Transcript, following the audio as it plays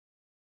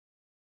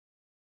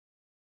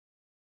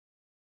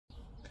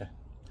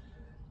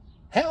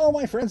Hello,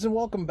 my friends, and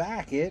welcome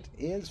back. It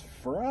is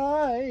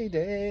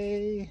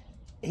Friday,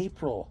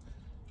 April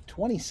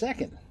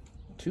 22nd,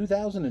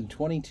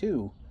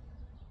 2022.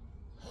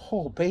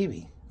 Oh,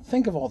 baby,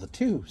 think of all the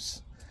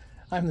twos.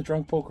 I'm the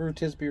Drunk Poker,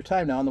 'tis beer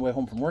time. Now, on the way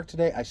home from work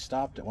today, I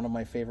stopped at one of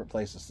my favorite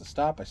places to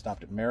stop. I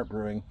stopped at Mallard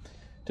Brewing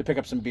to pick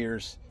up some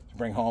beers to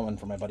bring home and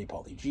for my buddy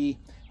Paulie G.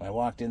 When I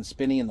walked in,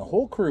 Spinny and the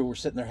whole crew were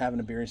sitting there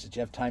having a beer. He said, "Do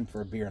you have time for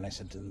a beer?" And I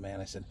said to the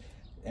man,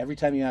 every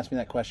time you ask me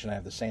that question, I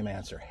have the same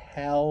answer.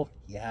 Hell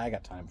yeah, I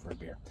got time for a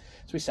beer.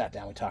 So we sat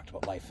down, we talked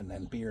about life and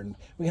then beer, and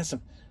we got so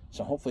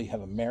hopefully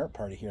have a merit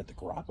party here at the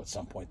Grotto at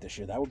some point this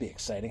year. That would be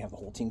exciting. Have the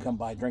whole team come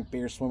by, drink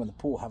beer, swim in the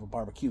pool, have a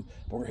barbecue.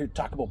 But we're here to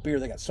talk about beer.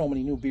 They got so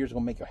many new beers,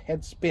 going to make your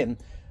head spin.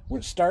 We're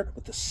going to start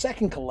with the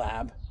second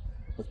collab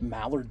with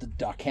Mallard the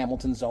Duck,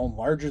 Hamilton's own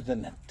larger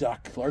than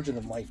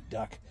life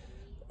duck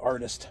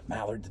artist,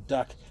 Mallard the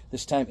Duck.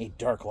 This time a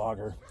dark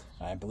lager.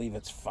 I believe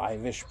it's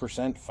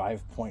 5-ish%,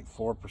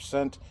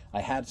 5.4%.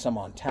 I had some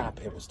on tap.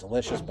 It was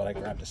delicious, but I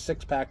grabbed a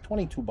 6-pack,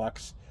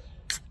 $22,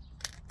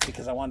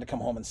 because I wanted to come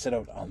home and sit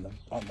out on the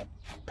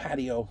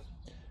patio,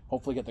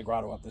 hopefully get the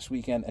Grotto up this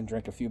weekend and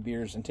drink a few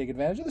beers and take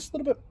advantage of this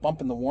little bit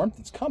bump in the warmth.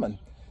 It's coming.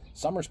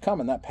 Summer's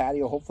coming. That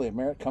patio, hopefully at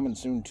Merritt, coming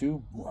soon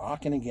too.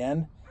 Rocking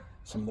again.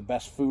 Some of the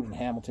best food in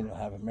Hamilton you'll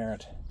have at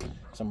Merritt.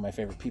 Some of my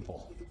favorite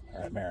people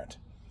are at Merritt.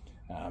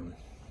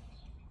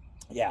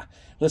 Yeah,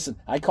 listen,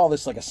 I call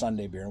this like a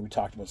Sunday beer, and we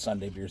talked about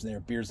Sunday beers, and they're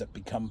beers that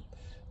become,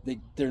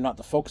 they're not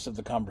the focus of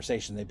the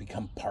conversation, they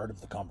become part of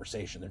the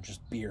conversation. They're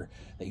just beer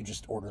that you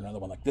just order another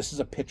one. Like, this is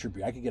a pitcher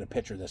beer. I could get a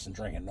pitcher of this and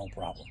drink it, no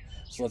problem.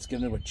 So let's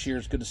get into it.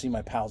 Cheers. Good to see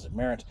my pals at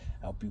Merritt.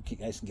 I hope you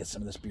guys can get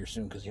some of this beer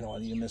soon, because you know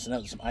what, you're missing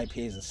out on some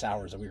IPAs and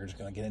sours that we were just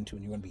going to get into,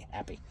 and you're going to be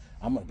happy.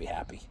 I'm going to be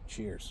happy.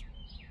 Cheers.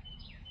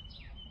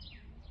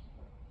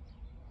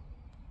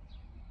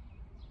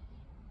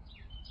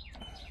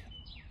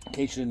 In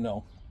case you didn't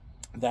know,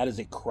 that is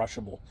a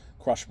crushable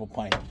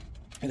pint.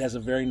 It has a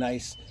very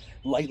nice,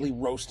 lightly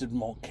roasted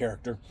malt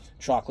character,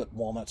 chocolate,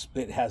 walnuts.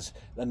 It has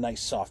a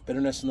nice soft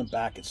bitterness in the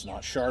back. It's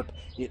not sharp.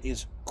 It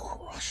is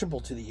crushable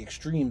to the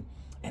extreme,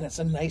 and it's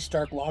a nice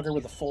dark lager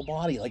with a full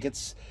body. Like,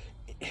 it's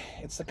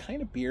the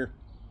kind of beer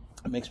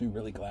that makes me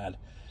really glad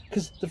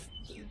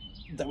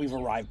that we've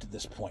arrived at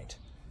this point.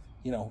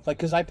 You know, like,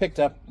 because I picked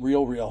up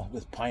Real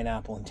with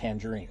pineapple and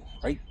tangerine,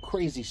 right?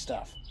 Crazy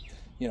stuff.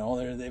 You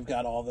know, they've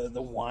got all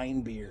the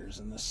wine beers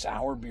and the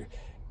sour beer.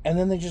 And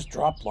then they just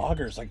drop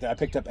lagers like that. I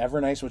picked up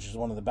Evernice, which is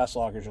one of the best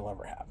lagers you'll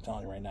ever have. I'm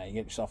telling you right now, you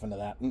get yourself into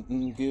that.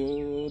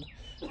 Good.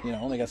 You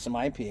know, they got some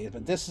IPAs.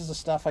 But this is the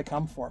stuff I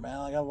come for, man.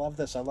 Like, I love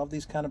this. I love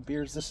these kind of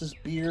beers. This is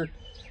beer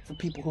for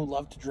people who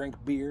love to drink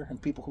beer and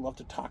people who love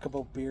to talk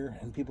about beer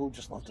and people who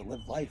just love to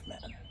live life,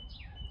 man.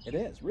 It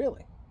is,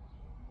 really.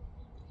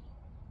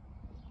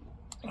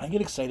 I get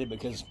excited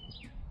because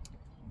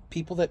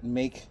people that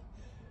make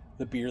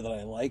the beer that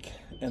I like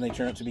and they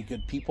turn out to be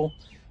good people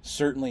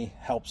certainly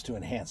helps to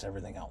enhance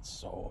everything else.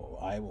 So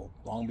I will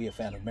long be a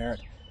fan of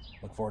Merritt.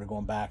 Look forward to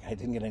going back. I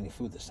didn't get any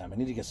food this time. I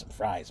need to get some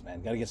fries,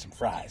 man. Gotta get some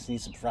fries.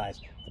 Need some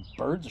fries. The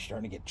birds are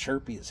starting to get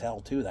chirpy as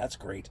hell too. That's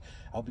great.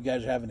 I hope you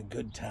guys are having a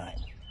good time.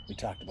 We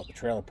talked about the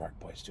trailer park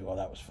boys too. Oh,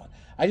 that was fun.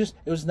 It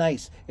was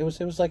nice. It was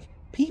like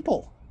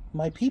people,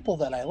 my people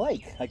that I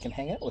like. I can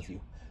hang out with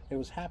you. It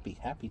was happy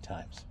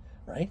times,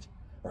 right?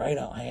 Right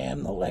on. I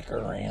am the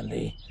liquor,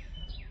 Randy.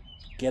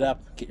 Get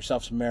up, get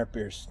yourself some Merritt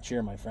beers.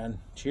 Cheer, my friend.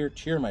 Cheer,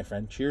 my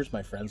friend. Cheers,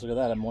 my friends. Look at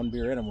that. I'm one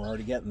beer in and we're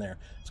already getting there.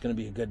 It's going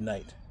to be a good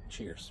night.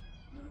 Cheers.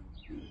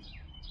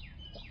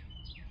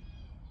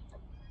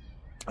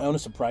 I own a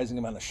surprising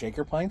amount of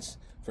shaker pints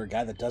for a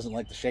guy that doesn't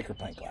like the shaker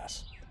pint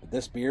glass. But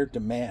this beer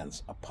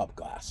demands a pub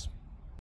glass.